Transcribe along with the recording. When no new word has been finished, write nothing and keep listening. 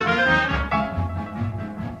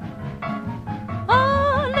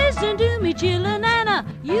me chillin' and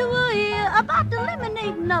you will hear about the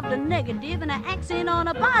eliminating of the negative and an accent on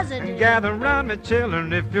a positive. Gather round me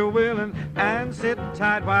children if you're willing, and sit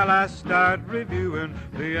tight while I start reviewing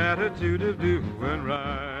the attitude of doing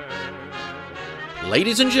right.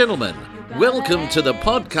 Ladies and gentlemen, welcome to the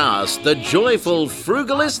podcast, The Joyful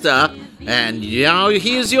Frugalista, and now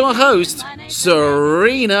here's your host,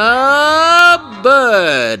 Serena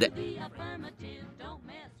Bird.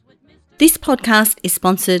 This podcast is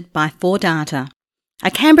sponsored by 4Data,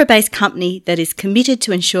 a Canberra-based company that is committed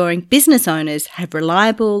to ensuring business owners have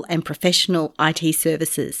reliable and professional IT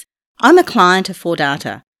services. I'm a client of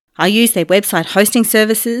 4Data. I use their website hosting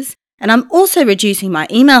services, and I'm also reducing my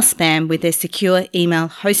email spam with their secure email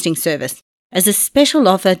hosting service. As a special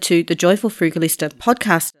offer to the Joyful Frugalista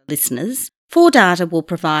podcast listeners, 4Data will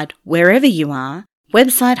provide, wherever you are,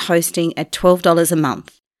 website hosting at $12 a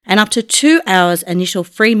month and up to 2 hours initial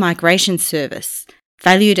free migration service,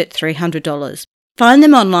 valued at $300. Find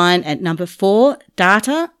them online at number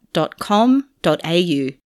 4data.com.au.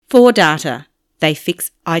 4Data, they fix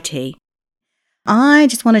IT. I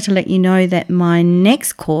just wanted to let you know that my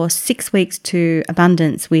next course, 6 Weeks to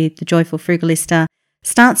Abundance with the Joyful Frugalista,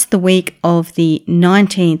 starts the week of the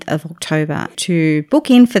 19th of October. To book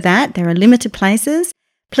in for that, there are limited places.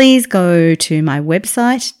 Please go to my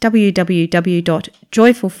website,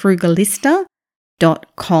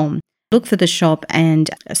 www.joyfulfrugalista.com. Look for the shop and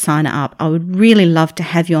sign up. I would really love to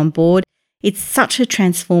have you on board. It's such a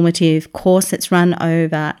transformative course that's run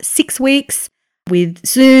over 6 weeks with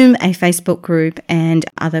Zoom, a Facebook group, and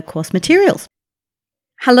other course materials.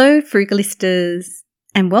 Hello, Frugalistas,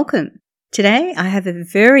 and welcome. Today, I have a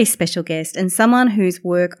very special guest and someone whose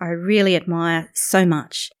work I really admire so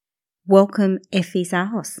much. Welcome, Effie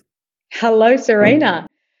Zahos. Hello, Serena.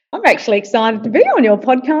 I'm actually excited to be on your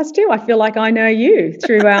podcast too. I feel like I know you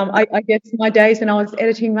through, I guess, my days when I was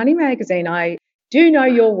editing Money Magazine. I do know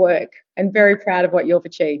your work and very proud of what you've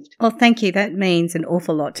achieved. Well, thank you. That means an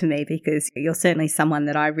awful lot to me because you're certainly someone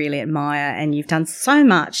that I really admire and you've done so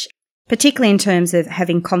much, particularly in terms of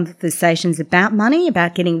having conversations about money,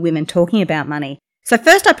 about getting women talking about money. So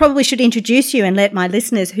first, I probably should introduce you and let my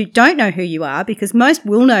listeners who don't know who you are, because most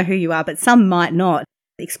will know who you are, but some might not,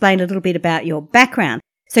 explain a little bit about your background.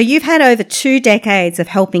 So you've had over 2 decades of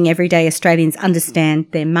helping everyday Australians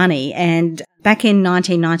understand their money. And back in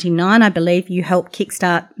 1999, I believe you helped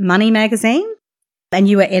kickstart Money Magazine, and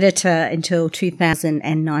you were editor until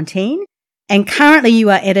 2019. And currently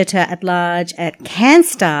you are editor at large at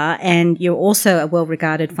CanStar, and you're also a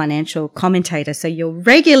well-regarded financial commentator. So you're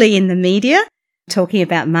regularly in the media talking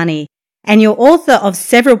about money. And you're author of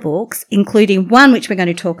several books, including one which we're going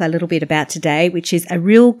to talk a little bit about today, which is A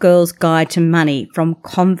Real Girl's Guide to Money, from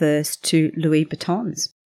Converse to Louis Vuittons.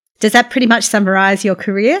 Does that pretty much summarise your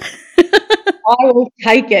career? I will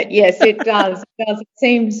take it. Yes, it does. It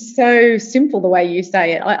seems so simple the way you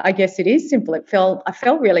say it. I guess it is simple. I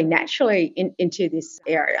fell really naturally into this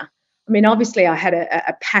area. I mean, obviously I had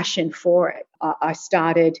a passion for it.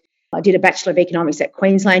 I did a Bachelor of Economics at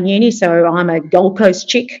Queensland Uni, so I'm a Gold Coast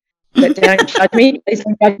chick. But don't judge me. Please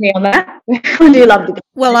don't judge me on that. I do love the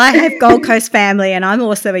Well, I have Gold Coast family and I'm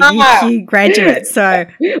also a UQ graduate, so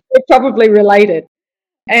we're probably related.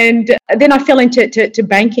 And then I fell into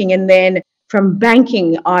banking, and then from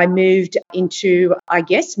banking I moved into, I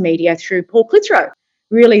guess, media through Paul Clitheroe,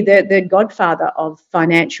 really the godfather of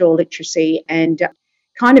financial literacy, and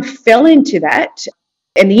kind of fell into that.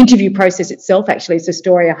 And the interview process itself actually is a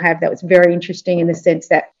story I have that was very interesting, in the sense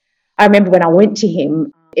that I remember when I went to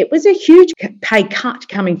him, it was a huge pay cut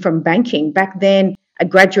coming from banking. Back then, a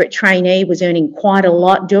graduate trainee was earning quite a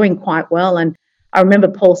lot, doing quite well. And I remember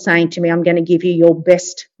Paul saying to me, I'm going to give you your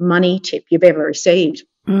best money tip you've ever received.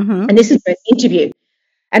 Mm-hmm. And this is an interview.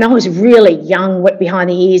 And I was really young, wet behind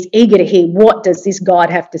the ears, eager to hear what does this guide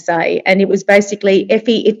have to say. And it was basically,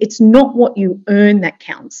 Effie, it's not what you earn that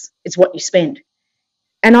counts, it's what you spend.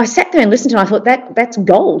 And I sat there and listened to it. I thought, that's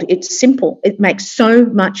gold. It's simple. It makes so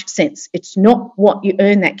much sense. It's not what you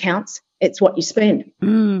earn that counts. It's what you spend.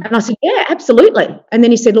 Mm. And I said, yeah, absolutely. And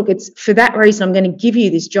then he said, look, it's for that reason I'm going to give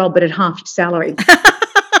you this job, but at half your salary.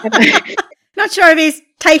 Not sure if he's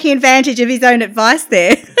taking advantage of his own advice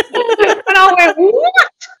there. And I went,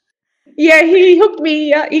 what? Yeah, he hooked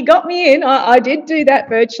me. He got me in. I did do that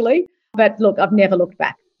virtually. But look, I've never looked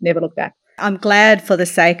back. I'm glad, for the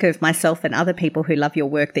sake of myself and other people who love your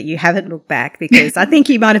work, that you haven't looked back, because I think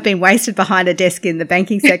you might have been wasted behind a desk in the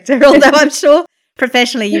banking sector, although I'm sure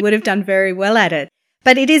professionally you would have done very well at it.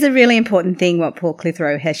 But it is a really important thing what Paul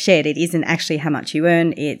Clitheroe has shared. It isn't actually how much you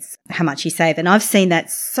earn, it's how much you save. And I've seen that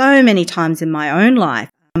so many times in my own life.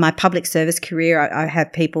 My public service career, I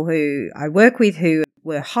have people who I work with who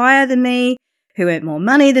were higher than me, who earned more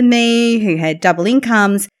money than me, who had double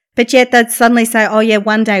incomes, but yet they'd suddenly say, oh yeah,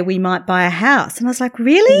 one day we might buy a house. And I was like,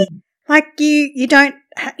 really? Like you don't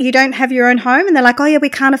have your own home? And they're like, oh yeah, we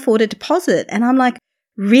can't afford a deposit. And I'm like,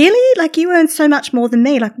 really? Like you earn so much more than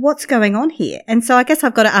me. Like what's going on here? And so I guess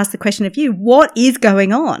I've got to ask the question of you, what is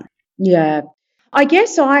going on? Yeah. I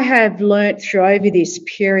guess I have learnt through over this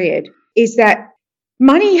period is that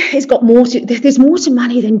money has got there's more to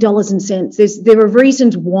money than dollars and cents. There are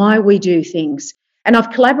reasons why we do things. And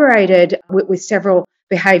I've collaborated with several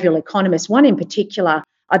behavioural economists, one in particular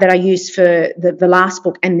that I used for the last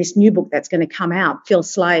book and this new book that's going to come out, Phil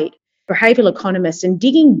Slade, behavioural economists, and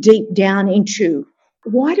digging deep down into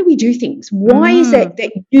why do we do things? Why is it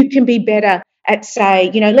that you can be better at,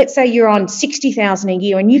 say, let's say you're on $60,000 a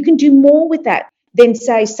year and you can do more with that than,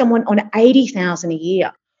 say, someone on $80,000 a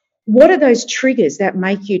year? What are those triggers that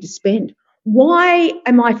make you to spend? Why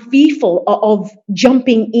am I fearful of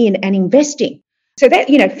jumping in and investing? So that,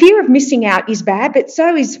 fear of missing out is bad, but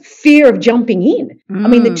so is fear of jumping in. I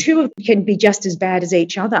mean, the two of them can be just as bad as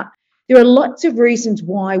each other. There are lots of reasons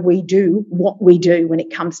why we do what we do when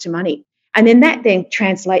it comes to money. And then that then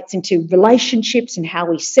translates into relationships and how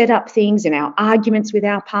we set up things and our arguments with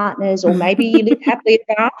our partners, or maybe you live happily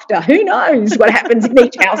ever after. Who knows what happens in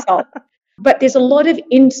each household? But there's a lot of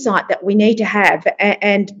insight that we need to have,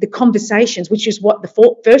 and the conversations, which is what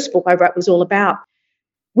the first book I wrote was all about.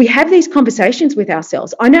 We have these conversations with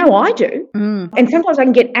ourselves. I know I do. And sometimes I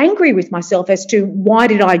can get angry with myself as to why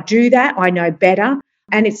did I do that? I know better.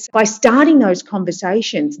 And it's by starting those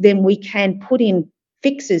conversations, then we can put in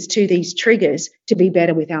fixes to these triggers to be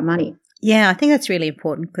better with our money. Yeah, I think that's really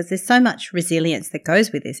important because there's so much resilience that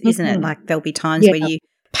goes with this, isn't it? Like there'll be times where you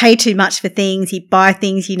pay too much for things, you buy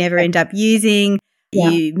things you never end up using,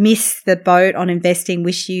 you miss the boat on investing,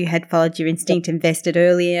 wish you had followed your instinct, invested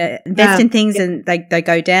earlier, invest in things and they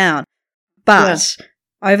go down. But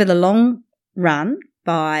over the long run,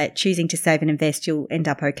 by choosing to save and invest, you'll end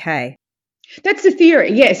up okay. That's the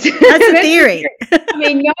theory, yes. That's the theory. I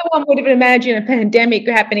mean, no one would have imagined a pandemic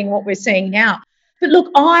happening, what we're seeing now. But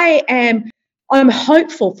look, I'm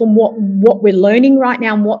hopeful from what we're learning right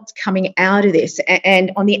now and what's coming out of this.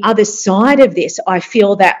 And on the other side of this, I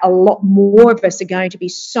feel that a lot more of us are going to be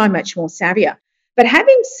so much more savvier. But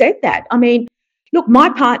having said that, I mean, look, my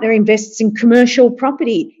partner invests in commercial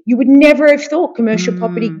property. You would never have thought commercial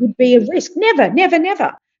property would be a risk. Never, never,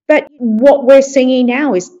 never. But what we're seeing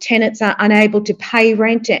now is tenants are unable to pay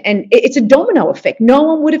rent, and it's a domino effect. No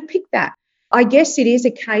one would have picked that. I guess it is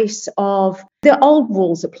a case of the old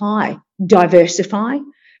rules apply. Diversify,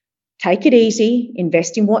 take it easy,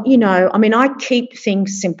 invest in what you know. I mean, I keep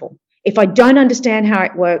things simple. If I don't understand how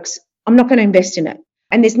it works, I'm not going to invest in it.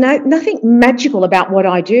 And there's nothing magical about what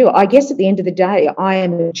I do. I guess at the end of the day, I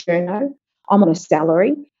am a journo. I'm on a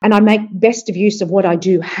salary, and I make best of use of what I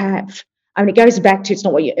do have. I mean, it goes back to it's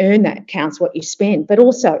not what you earn that counts, what you spend. But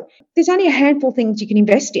also, there's only a handful of things you can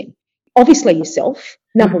invest in. Obviously, yourself,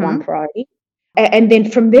 number one priority. And then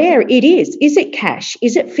from there, is it cash?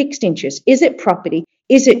 Is it fixed interest? Is it property?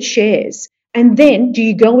 Is it shares? And then do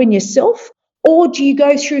you go in yourself, or do you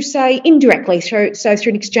go through, say, indirectly, through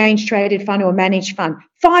an exchange-traded fund or a managed fund?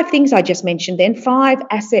 5 things I just mentioned then, 5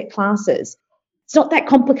 asset classes. It's not that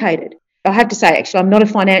complicated. I have to say, actually, I'm not a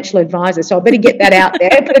financial advisor, so I better get that out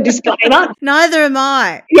there, put a disclaimer. Neither am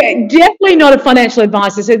I. Yeah, definitely not a financial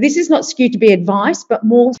advisor. So this is not skewed to be advice, but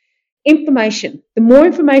more information. The more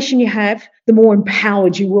information you have, the more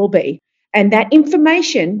empowered you will be. And that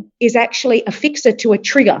information is actually a fixer to a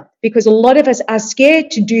trigger, because a lot of us are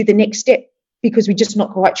scared to do the next step because we're just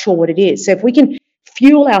not quite sure what it is. So if we can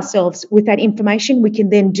fuel ourselves with that information, we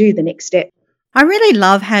can then do the next step. I really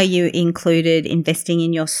love how you included investing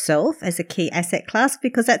in yourself as a key asset class,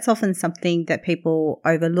 because that's often something that people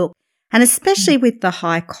overlook. And especially with the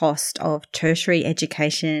high cost of tertiary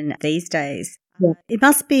education these days, it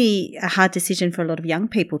must be a hard decision for a lot of young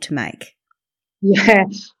people to make. Yeah,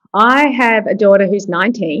 I have a daughter who's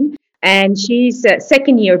 19 and she's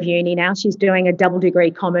second year of uni now. She's doing a double degree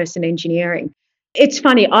commerce and engineering. It's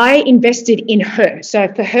funny, I invested in her. So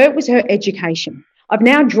for her, it was her education. I've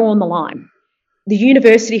now drawn the line. The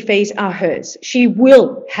university fees are hers. She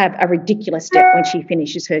will have a ridiculous debt when she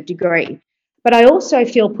finishes her degree. But I also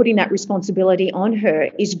feel putting that responsibility on her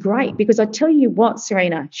is great, because I tell you what,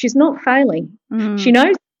 Serena, she's not failing. She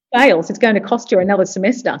knows if she fails, it's going to cost her another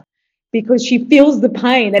semester, because she feels the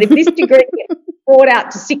pain that if this degree gets brought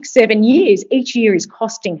out to 6-7 years, each year is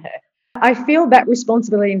costing her. I feel that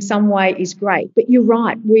responsibility in some way is great. But you're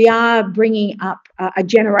right, we are bringing up a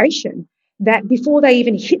generation that before they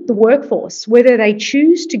even hit the workforce, whether they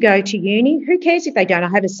choose to go to uni, who cares if they don't? I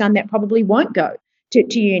have a son that probably won't go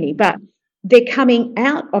to uni, but they're coming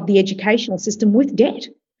out of the educational system with debt.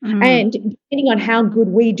 And depending on how good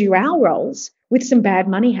we do our roles, with some bad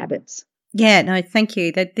money habits. Yeah, no, thank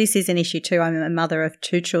you. That this is an issue too. I'm a mother of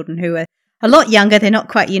 2 children who are a lot younger. They're not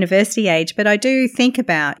quite university age, but I do think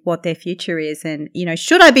about what their future is and,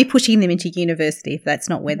 should I be pushing them into university if that's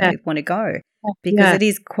not where they want to go? Because it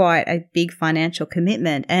is quite a big financial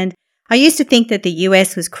commitment. And I used to think that the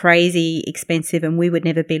US was crazy expensive and we would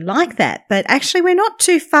never be like that. But actually, we're not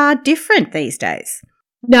too far different these days.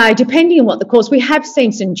 No, depending on what the course, we have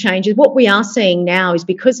seen some changes. What we are seeing now is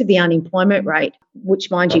because of the unemployment rate,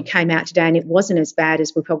 which, mind you, came out today and it wasn't as bad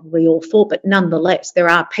as we probably all thought, but nonetheless, there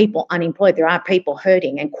are people unemployed, there are people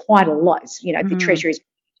hurting, and quite a lot. The Treasury is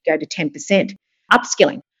going to go to 10%.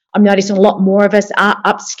 Upskilling. I'm noticing a lot more of us are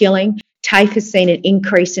upskilling. TAFE has seen an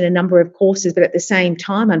increase in a number of courses, but at the same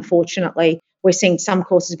time, unfortunately, we're seeing some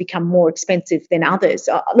courses become more expensive than others.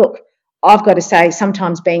 Look, I've got to say,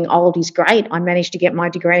 sometimes being old is great. I managed to get my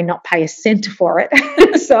degree and not pay a cent for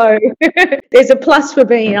it. So there's a plus for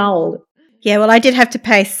being old. Yeah, well, I did have to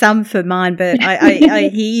pay some for mine, but I hear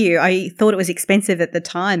you. I thought it was expensive at the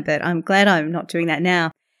time, but I'm glad I'm not doing that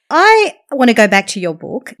now. I want to go back to your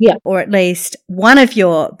book, or at least one of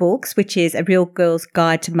your books, which is A Real Girl's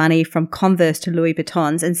Guide to Money from Converse to Louis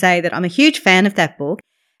Vuittons, and say that I'm a huge fan of that book.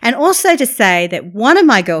 And also to say that one of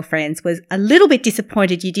my girlfriends was a little bit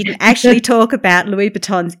disappointed you didn't actually talk about Louis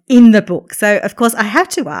Vuittons in the book. So, of course, I have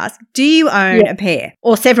to ask, do you own a pair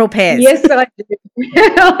or several pairs? Yes, I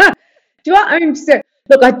do. Do I own?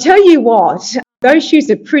 Look, I tell you what, those shoes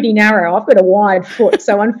are pretty narrow. I've got a wide foot.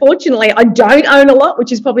 So, unfortunately, I don't own a lot,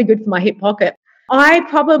 which is probably good for my hip pocket. I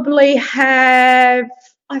probably have,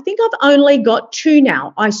 I think I've only got 2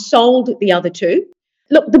 now. I sold the other 2.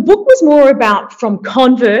 Look, the book was more about from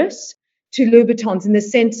Converse to Louis Vuittons in the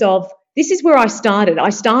sense of this is where I started. I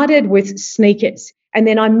started with sneakers and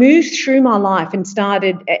then I moved through my life and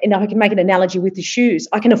started, and I can make an analogy with the shoes.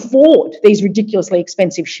 I can afford these ridiculously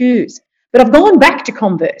expensive shoes, but I've gone back to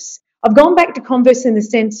Converse. I've gone back to Converse in the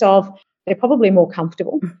sense of they're probably more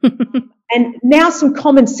comfortable. And now some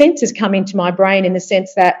common sense has come into my brain in the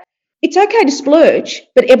sense that it's okay to splurge,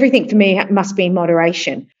 but everything for me must be in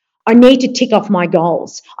moderation. I need to tick off my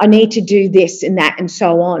goals. I need to do this and that and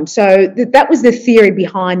so on. So that was the theory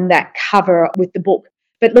behind that cover with the book.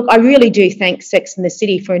 But look, I really do thank Sex and the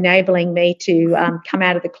City for enabling me to come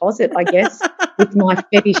out of the closet, I guess, with my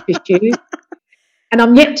fetish for shoes. And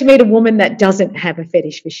I'm yet to meet a woman that doesn't have a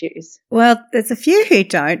fetish for shoes. Well, there's a few who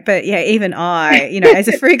don't, but yeah, even I, as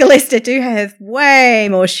a frugalista do have way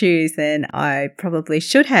more shoes than I probably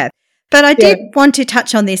should have. But I did want to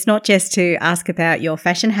touch on this, not just to ask about your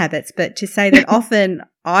fashion habits, but to say that often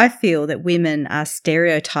I feel that women are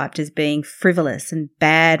stereotyped as being frivolous and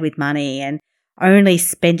bad with money and only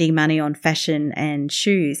spending money on fashion and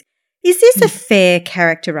shoes. Is this a fair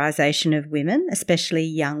characterisation of women, especially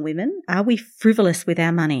young women? Are we frivolous with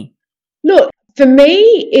our money? Look, for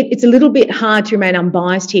me, it's a little bit hard to remain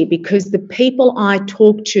unbiased here because the people I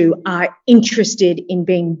talk to are interested in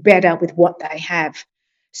being better with what they have.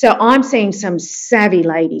 So I'm seeing some savvy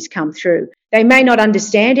ladies come through. They may not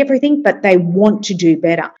understand everything, but they want to do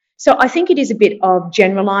better. So I think it is a bit of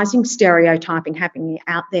generalising, stereotyping happening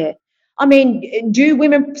out there. I mean, do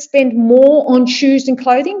women spend more on shoes and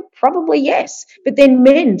clothing? Probably yes. But then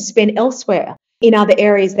men spend elsewhere in other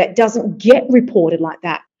areas that doesn't get reported like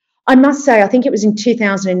that. I must say, I think it was in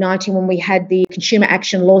 2019 when we had the Consumer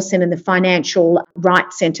Action Law Centre and the Financial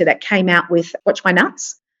Rights Centre that came out with Watch My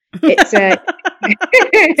Nuts. It's Sorry,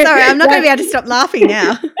 I'm not going to be able to stop laughing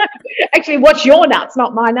now. Actually, watch your nuts,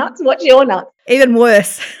 not my nuts. Watch your nuts. Even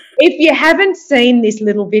worse. If you haven't seen this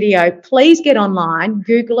little video, please get online,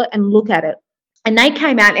 Google it and look at it. And they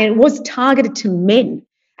came out and it was targeted to men.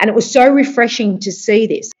 And it was so refreshing to see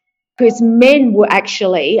this because men were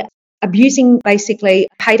actually abusing basically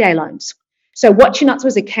payday loans. So Watch Your Nuts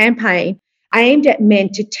was a campaign aimed at men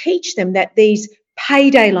to teach them that these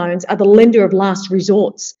payday loans are the lender of last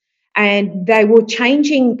resorts. And they were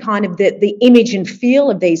changing kind of the image and feel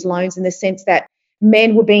of these loans in the sense that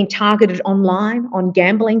men were being targeted online on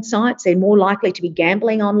gambling sites. They're more likely to be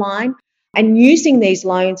gambling online and using these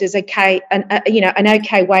loans as an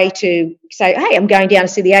okay way to say, hey, I'm going down to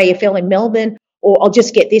see the AFL in Melbourne, or I'll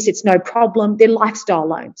just get this, it's no problem. They're lifestyle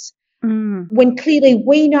loans. When clearly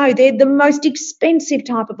we know they're the most expensive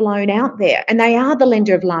type of loan out there and they are the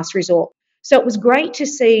lender of last resort. So it was great to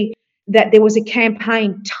see that there was a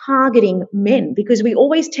campaign targeting men because we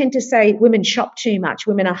always tend to say women shop too much,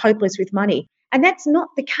 women are hopeless with money. And that's not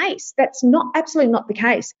the case. That's absolutely not the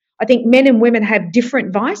case. I think men and women have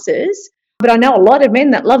different vices, but I know a lot of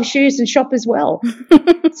men that love shoes and shop as well.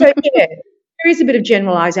 So, yeah. there is a bit of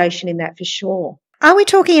generalisation in that for sure. Are we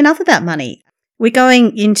talking enough about money? We're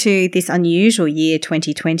going into this unusual year,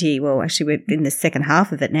 2020. Well, actually, we're in the second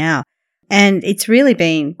half of it now. And it's really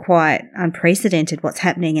been quite unprecedented what's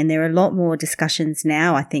happening. And there are a lot more discussions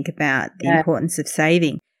now, I think, about the importance of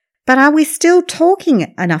saving. But are we still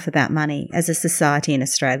talking enough about money as a society in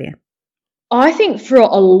Australia? I think for a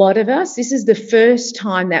lot of us, this is the first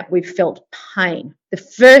time that we've felt pain. The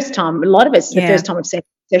first time, a lot of us, the first time we've seen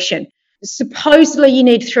recession. Supposedly you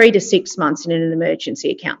need 3 to 6 months in an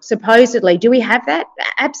emergency account. Supposedly. Do we have that?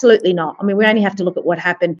 Absolutely not. I mean, we only have to look at what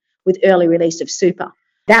happened with early release of super.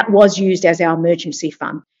 That was used as our emergency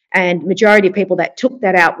fund. And majority of people that took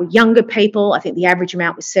that out were younger people. I think the average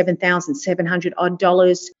amount was $7,700 odd.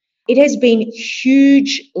 It has been a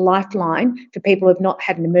huge lifeline for people who have not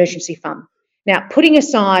had an emergency fund. Now, putting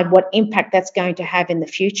aside what impact that's going to have in the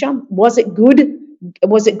future, was it good?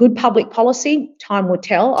 Was it good public policy? Time will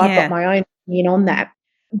tell. I've got my own opinion on that.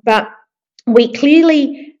 But we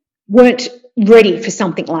clearly weren't ready for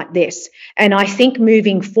something like this. And I think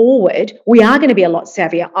moving forward, we are going to be a lot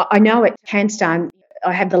savvier. I know at CanStar,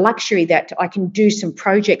 I have the luxury that I can do some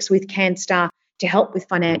projects with CanStar to help with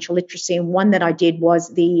financial literacy. And one that I did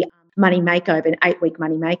was the money makeover, an 8-week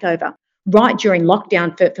money makeover. Right during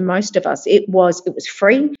lockdown for most of us, it was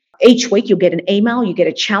free. Each week you'll get an email, you get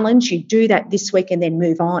a challenge, you do that this week and then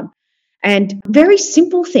move on. And very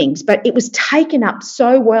simple things, but it was taken up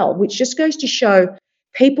so well, which just goes to show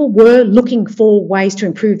people were looking for ways to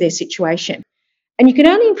improve their situation. And you can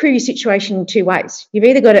only improve your situation in 2 ways. You've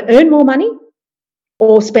either got to earn more money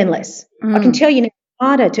or spend less. I can tell you now, it's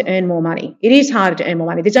harder to earn more money. It is harder to earn more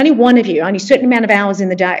money. There's only one of you, only a certain amount of hours in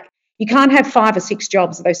the day. You can't have 5 or 6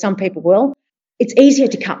 jobs, although some people will. It's easier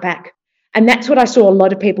to cut back. And that's what I saw a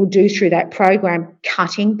lot of people do through that program,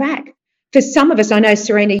 cutting back. For some of us, I know,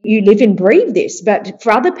 Serena, you live and breathe this, but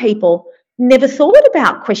for other people, never thought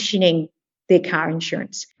about questioning their car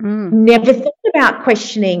insurance, never thought about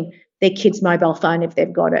questioning their kid's mobile phone if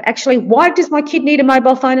they've got it. Actually, why does my kid need a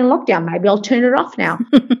mobile phone in lockdown? Maybe I'll turn it off now.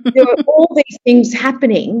 There were all these things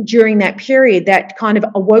happening during that period that kind of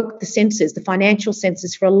awoke the senses, the financial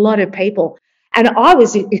senses for a lot of people. And I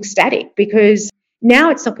was ecstatic because now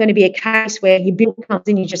it's not going to be a case where your bill comes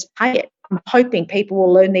in, you just pay it. I'm hoping people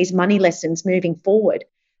will learn these money lessons moving forward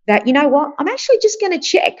that, you know what, I'm actually just going to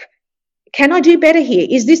check. Can I do better here?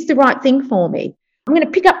 Is this the right thing for me? I'm going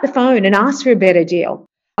to pick up the phone and ask for a better deal.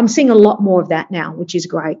 I'm seeing a lot more of that now, which is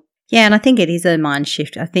great. Yeah, and I think it is a mind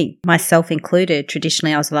shift. I think myself included,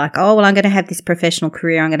 traditionally I was like, oh, well, I'm going to have this professional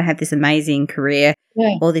career. I'm going to have this amazing career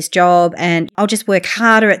or this job, and I'll just work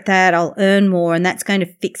harder at that. I'll earn more, and that's going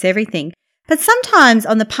to fix everything. But sometimes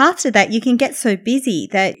on the path to that, you can get so busy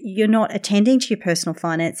that you're not attending to your personal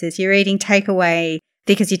finances. You're eating takeaway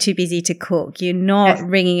because you're too busy to cook. You're not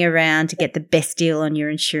ringing around to get the best deal on your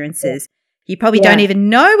insurances. You probably don't even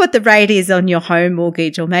know what the rate is on your home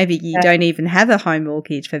mortgage, or maybe you don't even have a home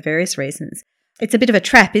mortgage for various reasons. It's a bit of a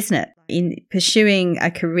trap, isn't it? In pursuing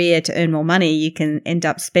a career to earn more money, you can end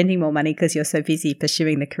up spending more money because you're so busy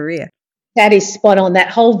pursuing the career. That is spot on. That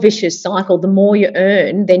whole vicious cycle, the more you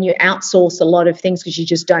earn, then you outsource a lot of things because you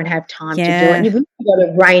just don't have time to do it. And you've really got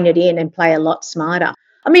to rein it in and play a lot smarter.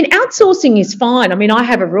 I mean, outsourcing is fine. I mean, I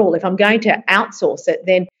have a rule. If I'm going to outsource it,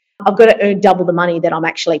 then I've got to earn double the money that I'm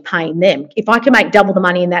actually paying them. If I can make double the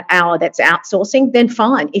money in that hour that's outsourcing, then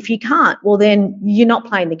fine. If you can't, well, then you're not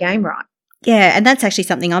playing the game right. Yeah, and that's actually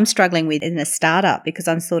something I'm struggling with in a startup because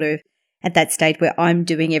I'm sort of at that stage where I'm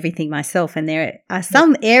doing everything myself, and there are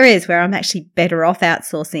some areas where I'm actually better off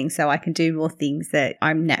outsourcing so I can do more things that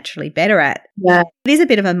I'm naturally better at. Yeah. It is a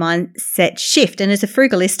bit of a mindset shift, and as a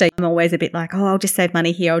frugalista, I'm always a bit like, oh, I'll just save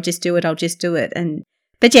money here, I'll just do it.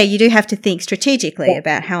 But yeah, you do have to think strategically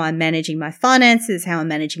about how I'm managing my finances, how I'm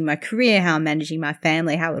managing my career, how I'm managing my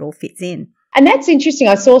family, how it all fits in. And that's interesting.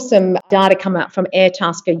 I saw some data come out from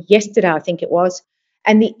Airtasker yesterday, I think it was.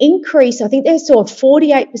 And the increase, I think they saw a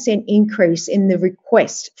 48% increase in the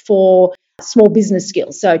request for small business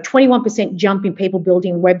skills. So 21% jump in people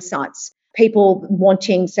building websites, people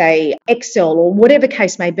wanting, say, Excel or whatever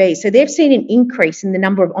case may be. So they've seen an increase in the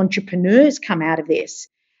number of entrepreneurs come out of this.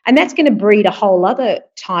 And that's going to breed a whole other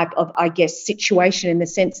type of, I guess, situation in the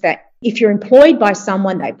sense that if you're employed by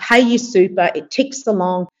someone, they pay you super, it ticks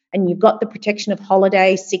along, and you've got the protection of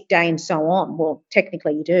holiday, sick day, and so on. Well,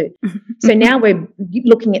 technically you do. So now we're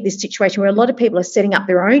looking at this situation where a lot of people are setting up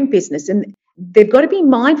their own business, and they've got to be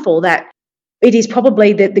mindful that it is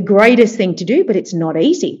probably the greatest thing to do, but it's not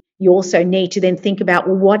easy. You also need to then think about,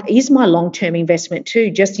 well, what is my long-term investment too?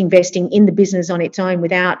 Just investing in the business on its own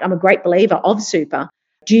without, I'm a great believer of super,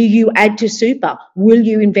 Do you add to super? Will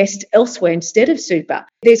you invest elsewhere instead of super?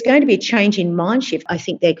 There's going to be a change in mind shift, I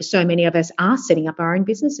think, there, because so many of us are setting up our own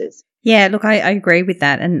businesses. Yeah, look, I agree with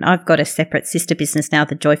that. And I've got a separate sister business now,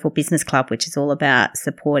 the Joyful Business Club, which is all about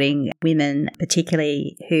supporting women,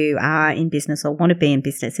 particularly who are in business or want to be in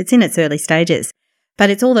business. It's in its early stages,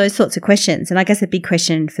 but it's all those sorts of questions. And I guess a big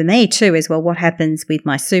question for me too is, well, what happens with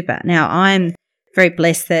my super? Now, I'm very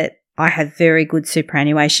blessed that I have very good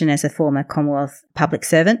superannuation as a former Commonwealth public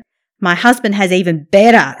servant. My husband has even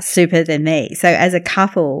better super than me. So as a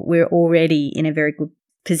couple, we're already in a very good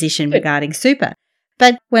position regarding super.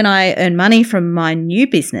 But when I earn money from my new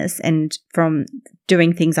business and from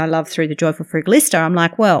doing things I love through the Joyful Frugalista, I'm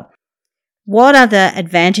like, well, what are the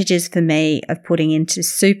advantages for me of putting into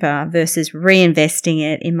super versus reinvesting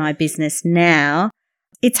it in my business now?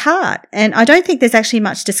 It's hard. And I don't think there's actually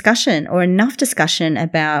much discussion or enough discussion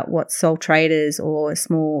about what sole traders or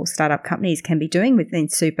small startup companies can be doing within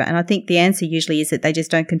super. And I think the answer usually is that they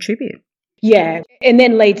just don't contribute. Yeah, and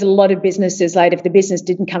then leads a lot of businesses later, if the business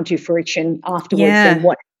didn't come to fruition afterwards, then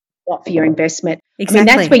what for your investment? Exactly. I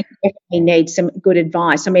mean, that's where you definitely need some good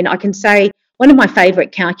advice. I mean, I can say one of my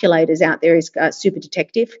favourite calculators out there is Super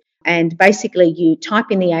Detective, and basically you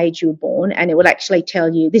type in the age you were born and it will actually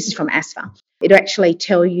tell you, this is from ASFA, it'll actually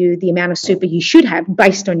tell you the amount of super you should have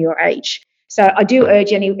based on your age. So I do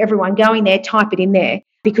urge everyone, go in there, type it in there,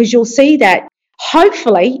 because you'll see that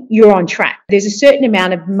hopefully you're on track. There's a certain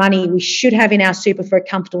amount of money we should have in our super for a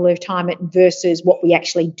comfortable retirement versus what we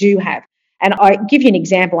actually do have. And I give you an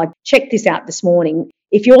example. I checked this out this morning.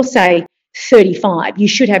 If you're, say, 35, you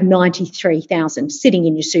should have 93,000 sitting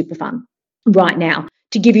in your super fund right now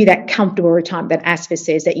to give you that comfortable retirement that ASFA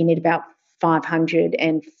says that you need about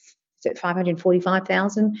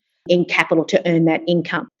 545,000 in capital to earn that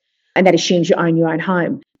income. And that assumes you own your own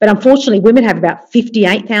home. But unfortunately, women have about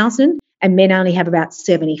 58,000 and men only have about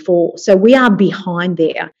 74. So we are behind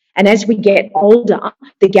there. And as we get older,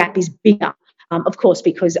 the gap is bigger. Of course,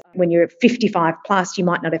 because when you're 55 plus, you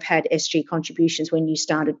might not have had SG contributions when you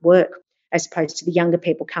started work, as opposed to the younger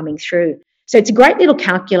people coming through. So it's a great little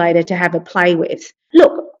calculator to have a play with.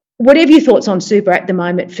 Look, whatever your thoughts on super at the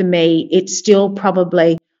moment, for me, it's still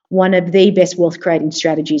probably one of the best wealth creating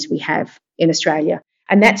strategies we have in Australia.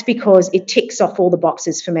 And that's because it ticks off all the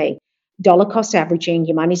boxes for me. Dollar cost averaging,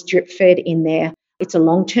 your money's drip fed in there. It's a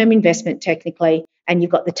long-term investment technically, and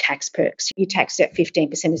you've got the tax perks. You're taxed at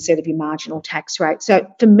 15% instead of your marginal tax rate. So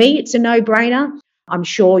for me, it's a no-brainer. I'm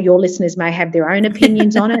sure your listeners may have their own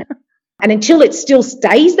opinions on it. And until it still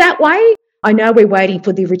stays that way, I know we're waiting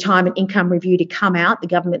for the retirement income review to come out. The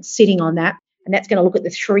government's sitting on that, and that's going to look at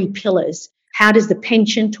the three pillars. How does the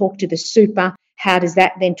pension talk to the super? How does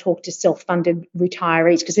that then talk to self-funded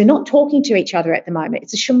retirees? Because they're not talking to each other at the moment.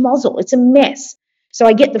 It's a schmozzle. It's a mess. So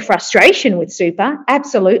I get the frustration with super,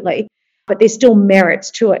 absolutely, but there's still merits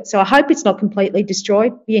to it. So I hope it's not completely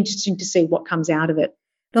destroyed. Be interesting to see what comes out of it.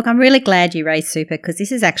 Look, I'm really glad you raised super because this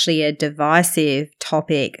is actually a divisive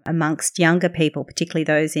topic amongst younger people, particularly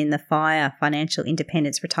those in the FIRE, Financial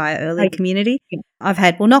Independence Retire Early community. I've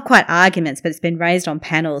had, well, not quite arguments, but it's been raised on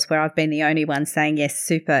panels where I've been the only one saying, yes,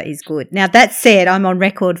 super is good. Now, that said, I'm on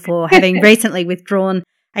record for having recently withdrawn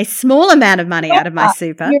a small amount of money out of my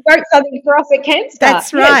super. You wrote something for us at Cancer.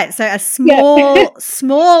 That's right. So a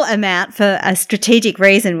small amount for a strategic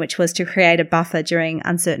reason, which was to create a buffer during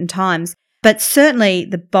uncertain times. But certainly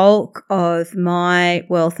the bulk of my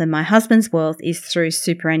wealth and my husband's wealth is through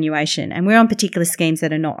superannuation. And we're on particular schemes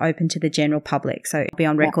that are not open to the general public. So I'll be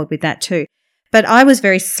on record with that too. But I was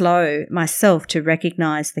very slow myself to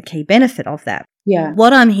recognise the key benefit of that. Yeah.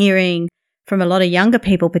 What I'm hearing from a lot of younger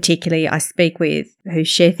people, particularly I speak with, who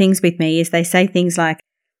share things with me, is they say things like,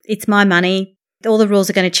 it's my money, all the rules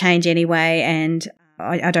are going to change anyway, and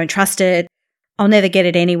I don't trust it. I'll never get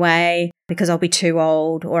it anyway because I'll be too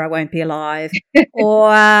old or I won't be alive. Or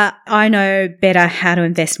I know better how to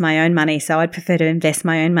invest my own money, so I'd prefer to invest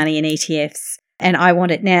my own money in ETFs and I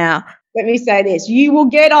want it now. Let me say this, you will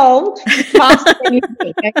get old faster than you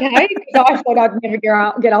think, okay? Because I thought I'd never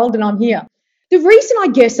get old and I'm here. The reason I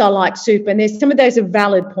guess I like super, and there's some of those are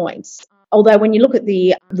valid points, although when you look at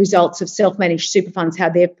the results of self-managed super funds, how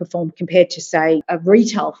they've performed compared to, say, a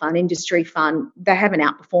retail fund, industry fund, they haven't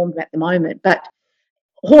outperformed them at the moment. But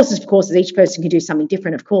horses for courses, each person can do something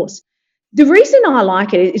different, of course. The reason I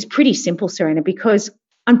like it is pretty simple, Serena, because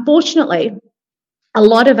unfortunately, a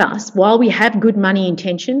lot of us, while we have good money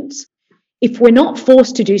intentions, if we're not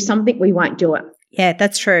forced to do something, we won't do it. Yeah,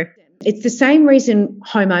 that's true. It's the same reason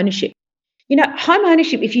home ownership. You know, home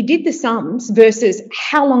ownership, if you did the sums versus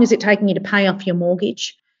how long is it taking you to pay off your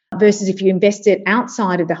mortgage versus if you invest it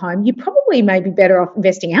outside of the home, you probably may be better off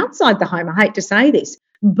investing outside the home. I hate to say this,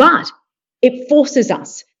 But it forces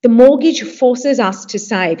us. The mortgage forces us to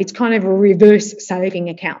save. It's kind of a reverse saving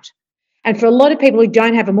account. And for a lot of people who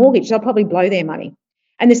don't have a mortgage, they'll probably blow their money.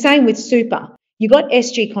 And the same with super. You got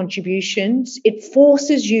SG contributions. It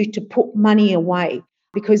forces you to put money away.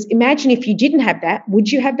 Because imagine if you didn't have that,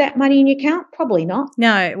 would you have that money in your account? Probably not.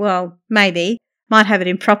 No, well, maybe. Might have it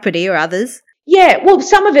in property or others. Yeah, well,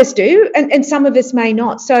 some of us do and some of us may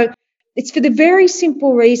not. So it's for the very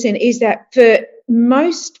simple reason is that for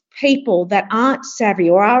most people that aren't savvy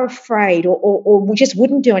or are afraid or just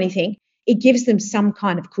wouldn't do anything, it gives them some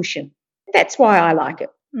kind of cushion. That's why I like it.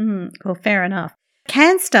 Well, fair enough.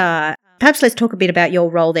 CanStar, perhaps let's talk a bit about your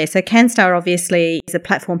role there. So CanStar obviously is a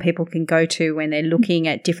platform people can go to when they're looking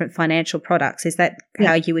at different financial products. Is that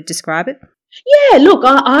how you would describe it? Yeah, look,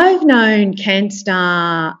 I've known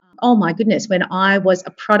CanStar, oh my goodness, when I was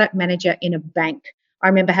a product manager in a bank. I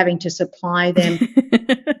remember having to supply them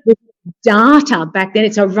with data back then.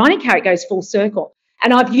 It's ironic how it goes full circle.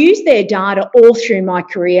 And I've used their data all through my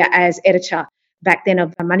career as editor. Back then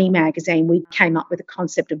of a Money magazine, we came up with a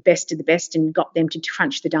concept of best of the best and got them to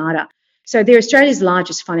crunch the data. So they're Australia's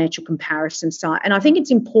largest financial comparison site. And I think it's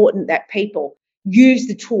important that people use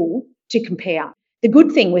the tool to compare. The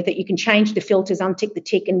good thing with it, you can change the filters, untick the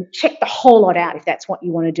tick and check the whole lot out if that's what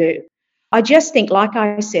you want to do. I just think, like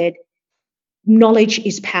I said, knowledge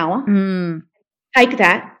is power. Take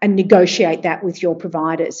that and negotiate that with your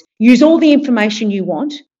providers. Use all the information you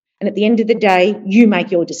want. And at the end of the day, you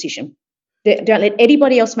make your decision. Don't let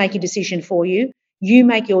anybody else make a decision for you. You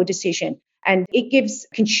make your decision. And it gives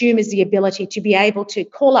consumers the ability to be able to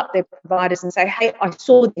call up their providers and say, hey, I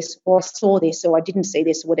saw this or I didn't see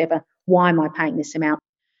this or whatever. Why am I paying this amount?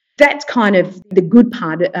 That's kind of the good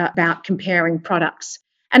part about comparing products.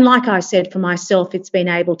 And like I said, for myself, it's been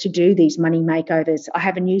able to do these money makeovers. I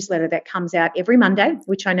have a newsletter that comes out every Monday,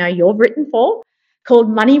 which I know you're written for, called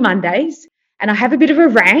Money Mondays. And I have a bit of a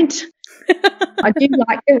rant. I do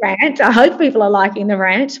like the rant. I hope people are liking the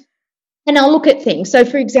rant. And I'll look at things. So,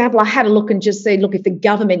 for example, I had a look and just said, look, if the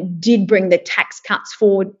government did bring the tax cuts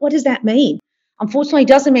forward, what does that mean? Unfortunately, it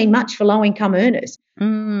doesn't mean much for low-income earners.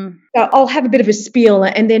 So I'll have a bit of a spiel.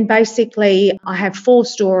 And then basically I have 4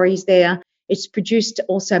 stories there. It's produced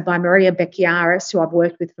also by Maria Becchiaris, who I've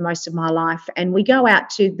worked with for most of my life. And we go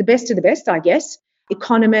out to the best of the best, I guess,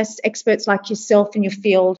 economists, experts like yourself in your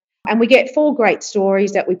field. And we get 4 great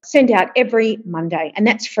stories that we send out every Monday. And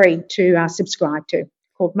that's free to subscribe to,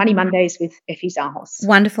 called Money Mondays with Effie Zahos.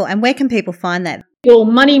 Wonderful. And where can people find that? Your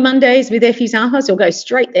Money Mondays with Effie Zahos will go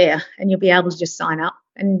straight there and you'll be able to just sign up.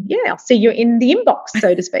 And, yeah, I'll see you in the inbox,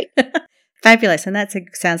 so to speak. Fabulous. And that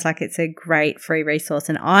sounds like it's a great free resource.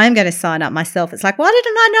 And I'm going to sign up myself. It's like, why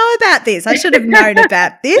didn't I know about this? I should have known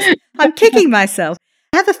about this. I'm kicking myself.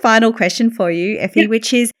 I have a final question for you, Effie,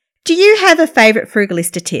 which is, do you have a favourite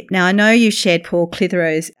Frugalista tip? Now, I know you shared Paul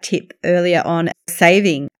Clitheroe's tip earlier on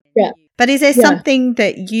saving. Yeah. But is there something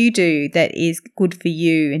that you do that is good for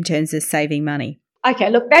you in terms of saving money?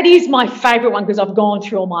 Okay, look, that is my favourite one because I've gone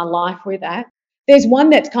through all my life with that. There's one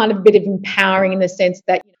that's kind of a bit of empowering in the sense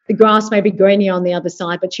that the grass may be greener on the other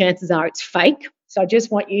side, but chances are it's fake. So I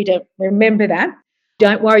just want you to remember that.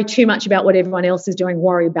 Don't worry too much about what everyone else is doing.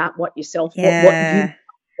 Worry about what yourself, what you are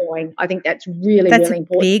doing. I think that's really important.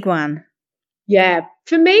 That's a big one. Yeah.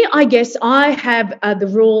 For me, I guess I have the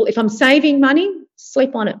rule, if I'm saving money,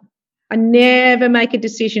 sleep on it. I never make a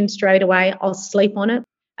decision straight away. I'll sleep on it.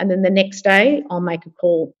 And then the next day I'll make a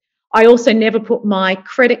call. I also never put my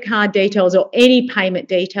credit card details or any payment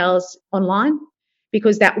details online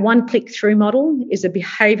because that one click through model is a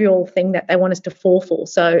behavioural thing that they want us to fall for.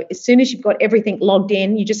 So as soon as you've got everything logged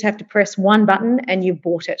in, you just have to press one button and you've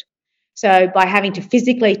bought it. So by having to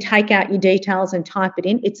physically take out your details and type it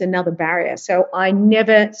in, it's another barrier. So I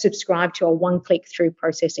never subscribe to a one click through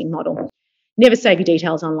processing model. Never save your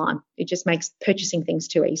details online. It just makes purchasing things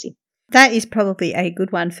too easy. That is probably a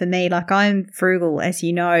good one for me. Like, I'm frugal, as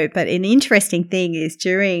you know, but an interesting thing is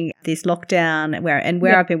during this lockdown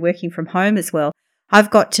where I've been working from home as well,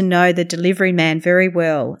 I've got to know the delivery man very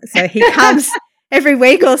well. So he comes every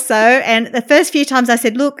week or so, and the first few times I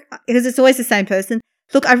said, look, because it's always the same person,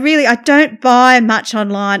 look, I don't buy much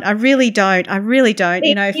online. I really don't,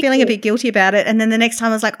 feeling a bit guilty about it. And then the next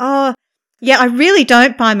time I was like, oh, yeah, I really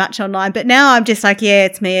don't buy much online. But now I'm just like, yeah,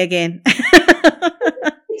 it's me again.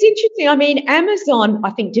 It's interesting. I mean, Amazon, I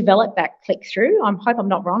think, developed that click-through. I hope I'm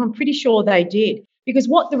not wrong. I'm pretty sure they did. Because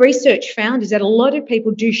what the research found is that a lot of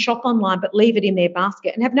people do shop online but leave it in their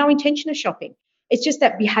basket and have no intention of shopping. It's just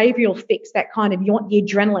that behavioural fix, that kind of you want the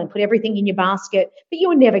adrenaline, put everything in your basket, but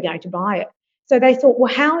you're never going to buy it. So they thought,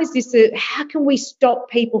 well, how can we stop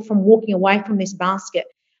people from walking away from this basket?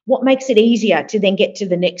 what makes it easier to then get to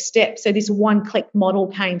the next step. So this one-click model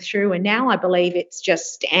came through, and now I believe it's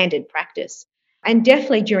just standard practice. And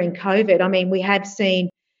definitely during COVID, I mean, we have seen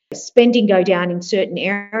spending go down in certain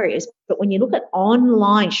areas, but when you look at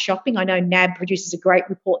online shopping, I know NAB produces a great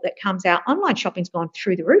report that comes out. Online shopping's gone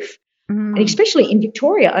through the roof, and especially in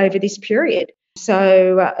Victoria over this period.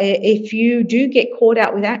 So if you do get caught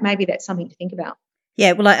out with that, maybe that's something to think about.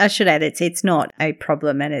 Yeah, well, I should add it's not a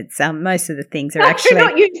problem, and it's most of the things are actually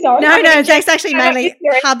not you, sorry. No, it's actually mainly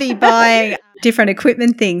hubby buying different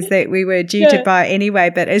equipment things that we were due to buy anyway.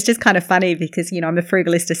 But it's just kind of funny because I'm a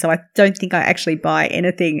frugalista, so I don't think I actually buy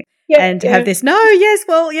anything. And to have this,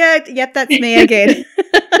 that's me again.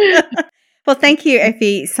 Well, thank you,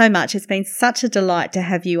 Effie, so much. It's been such a delight to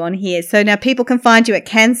have you on here. So now people can find you at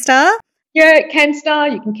CanStar. Yeah,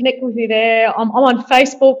 CanStar. You can connect with me there. I'm on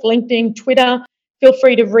Facebook, LinkedIn, Twitter. Feel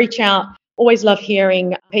free to reach out. Always love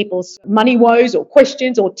hearing people's money woes or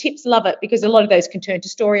questions or tips. Love it, because a lot of those can turn to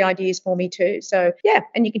story ideas for me too. So, yeah,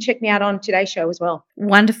 and you can check me out on today's show as well.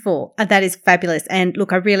 Wonderful. That is fabulous. And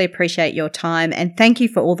look, I really appreciate your time, and thank you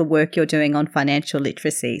for all the work you're doing on financial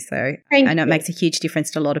literacy. So I know it makes a huge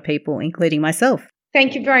difference to a lot of people, including myself.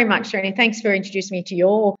 Thank you very much, Shirley. Thanks for introducing me to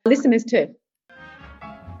your listeners too.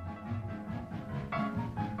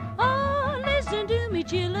 Oh, listen to me,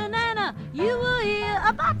 chillin' Anna. You will hear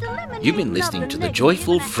about the lemonade. You've been listening to The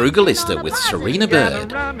Joyful Frugalista with Serena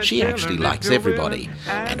Bird. She actually likes everybody.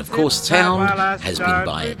 And of course, sound has been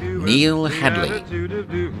by Neil Hadley.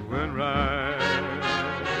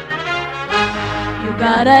 You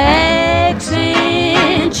gotta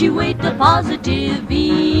accentuate the positive,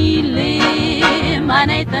 eliminate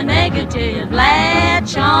the negative,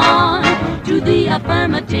 latch on to the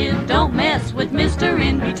affirmative. Don't mess with Mr.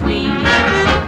 In Between.